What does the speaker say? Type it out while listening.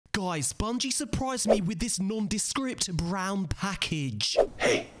guys, Bungie surprised me with this nondescript brown package.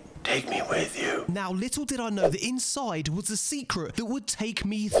 Hey, take me with you. Now, little did I know that inside was a secret that would take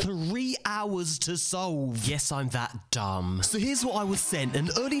me 3 hours to solve. Yes, I'm that dumb. So here's what I was sent, an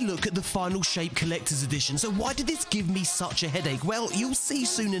early look at the Final Shape Collector's Edition. So why did this give me such a headache? Well, you'll see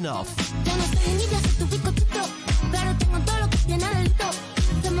soon enough.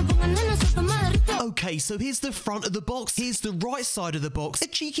 Okay, so here's the front of the box, here's the right side of the box, a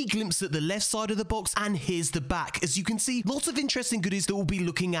cheeky glimpse at the left side of the box, and here's the back. As you can see, lots of interesting goodies that we'll be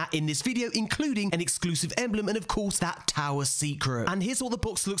looking at in this video, including an exclusive emblem and of course that tower secret. And here's what the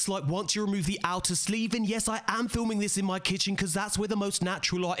box looks like once you remove the outer sleeve. And yes, I am filming this in my kitchen because that's where the most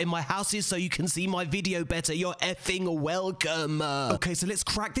natural light in my house is, so you can see my video better. You're effing welcome. Okay, so let's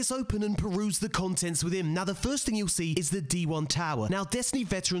crack this open and peruse the contents within. Now, the first thing you'll see is the D1 tower. Now, Destiny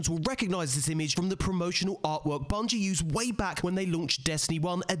veterans will recognize this image from the promotional artwork Bungie used way back when they launched Destiny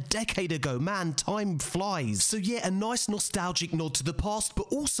 1 a decade ago. Man, time flies. So yeah, a nice nostalgic nod to the past, but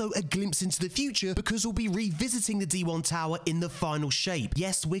also a glimpse into the future because we'll be revisiting the D1 tower in the final shape.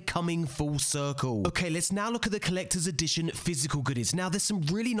 Yes, we're coming full circle. Okay, let's now look at the collector's edition physical goodies. Now, there's some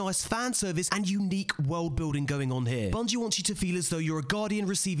really nice fan service and unique world building going on here. Bungie wants you to feel as though you're a guardian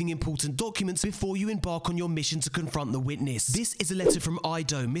receiving important documents before you embark on your mission to confront the witness. This is a letter from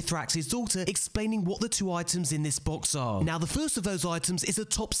Ido, Mithrax's daughter, explaining what the 2 items in this box are. Now, the first of those items is a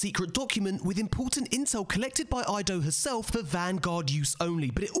top secret document with important intel collected by Ido herself for Vanguard use only,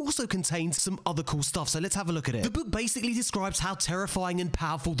 but it also contains some other cool stuff, so let's have a look at it. The book basically describes how terrifying and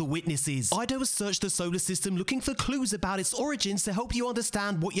powerful the witness is. Ido has searched the solar system looking for clues about its origins to help you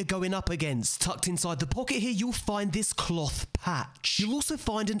understand what you're going up against. Tucked inside the pocket here, you'll find this cloth patch. You'll also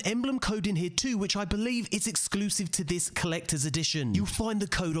find an emblem code in here too, which I believe is exclusive to this collector's edition. You'll find the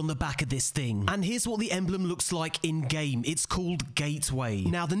code on the back of this thing. And here's what the emblem looks like in-game. It's called Gateway.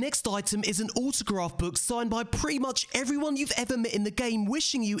 Now, the next item is an autograph book signed by pretty much everyone you've ever met in the game,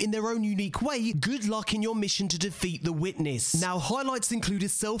 wishing you, in their own unique way, good luck in your mission to defeat the witness. Now, highlights include a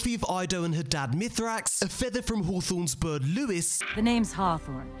selfie of Ido and her dad Mithrax, a feather from Hawthorne's bird Lewis. The name's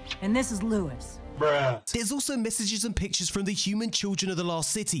Hawthorne, and this is Lewis. There's also messages and pictures from the human children of the Lost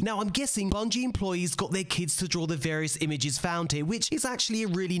City. Now, I'm guessing Bungie employees got their kids to draw the various images found here, which is actually a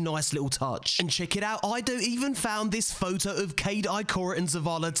really nice little touch. And check it out, Ido even found this photo of Cade, Ikora, and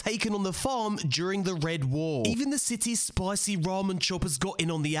Zavala taken on the farm during the Red War. Even the city's spicy ramen choppers got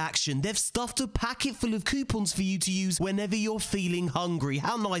in on the action. They've stuffed a packet full of coupons for you to use whenever you're feeling hungry.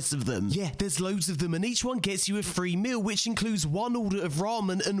 How nice of them. Yeah, there's loads of them, and each one gets you a free meal, which includes 1 order of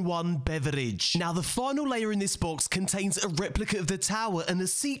ramen and 1 beverage. Now, the final layer in this box contains a replica of the tower and a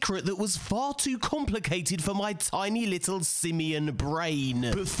secret that was far too complicated for my tiny little simian brain.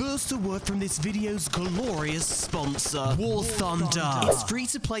 But first, a word from this video's glorious sponsor, War Thunder. It's free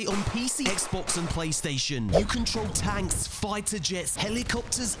to play on PC, Xbox, and PlayStation. You control tanks, fighter jets,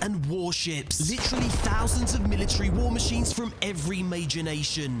 helicopters, and warships. Literally thousands of military war machines from every major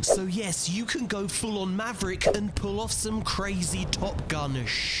nation. So yes, you can go full on Maverick and pull off some crazy Top Gun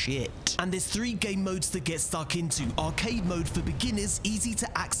shit. And there's 3 game modes to get stuck into. Arcade mode for beginners, easy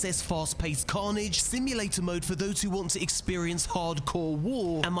to access fast-paced carnage, simulator mode for those who want to experience hardcore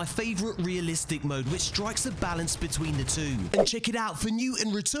war, and my favorite, realistic mode, which strikes a balance between the two. And check it out, for new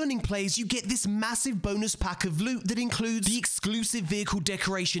and returning players, you get this massive bonus pack of loot that includes the exclusive vehicle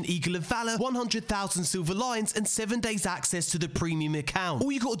decoration Eagle of Valor, 100,000 silver lions, and 7 days access to the premium account.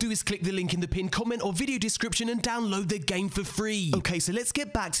 All you gotta do is click the link in the pinned comment or video description and download the game for free. Okay, so let's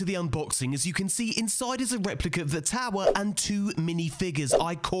get back to the unboxing. As you can see, inside is a replica of the tower and 2 minifigures,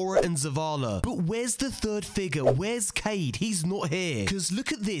 Ikora and Zavala. But where's the 3rd figure? Where's Cade? He's not here. Because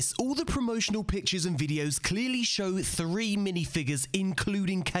look at this. All the promotional pictures and videos clearly show 3 minifigures,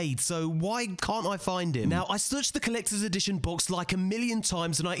 including Cade. So why can't I find him? Now, I searched the collector's edition box like a million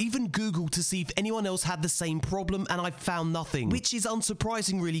times, and I even Googled to see if anyone else had the same problem, and I found nothing. Which is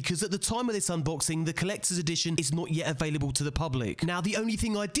unsurprising, really, because at the time of this unboxing, the collector's edition is not yet available to the public. Now, the only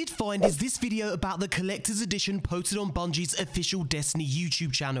thing I did find is this video about the collector's edition posted on Bungie's official Destiny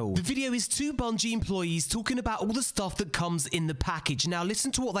YouTube channel. The video is 2 Bungie employees talking about all the stuff that comes in the package. Now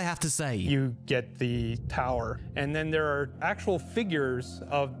listen to what they have to say. You get the tower, and then there are actual figures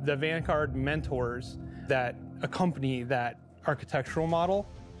of the Vanguard mentors that accompany that architectural model.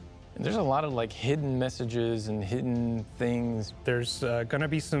 And there's a lot of like hidden messages and hidden things. There's gonna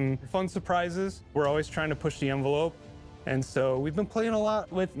be some fun surprises. We're always trying to push the envelope. And so we've been playing a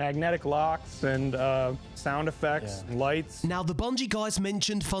lot with magnetic locks and sound effects and lights. Now, the Bungie guys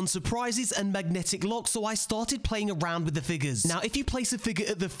mentioned fun surprises and magnetic locks, so I started playing around with the figures. Now, if you place a figure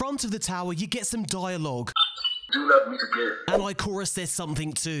at the front of the tower, you get some dialogue. Do not meet again. And Ikora says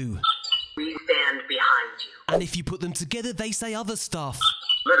something too. We stand behind you. And if you put them together, they say other stuff.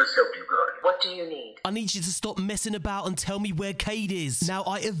 Let us help you, God. What do you need? I need you to stop messing about and tell me where Cade is. Now,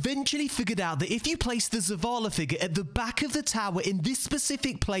 I eventually figured out that if you place the Zavala figure at the back of the tower in this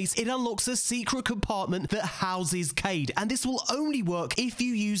specific place, it unlocks a secret compartment that houses Cade. And this will only work if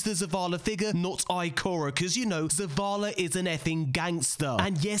you use the Zavala figure, not Ikora, because you know, Zavala is an effing gangster.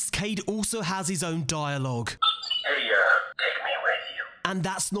 And yes, Cade also has his own dialogue. Hey, take me with you. And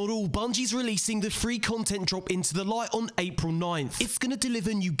that's not all. Bungie's releasing the free content drop Into the Light on April 9th. It's going to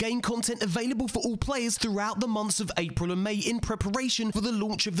deliver new game content available for all players throughout the months of April and May in preparation for the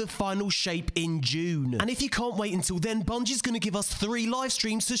launch of the final shape in June. And if you can't wait until then, Bungie's going to give us 3 live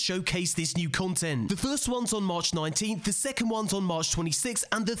streams to showcase this new content. The first one's on March 19th, the second one's on March 26th,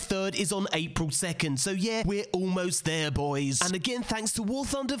 and the third is on April 2nd. So yeah, we're almost there, boys. And again, thanks to War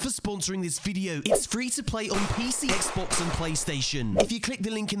Thunder for sponsoring this video. It's free to play on PC, Xbox, and PlayStation. If you click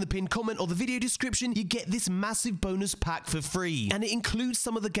the link in the pinned comment or the video description, you get this massive bonus pack for free, and it includes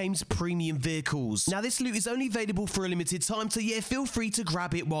some of the game's premium vehicles. Now, this loot is only available for a limited time, so yeah, feel free to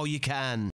grab it while you can.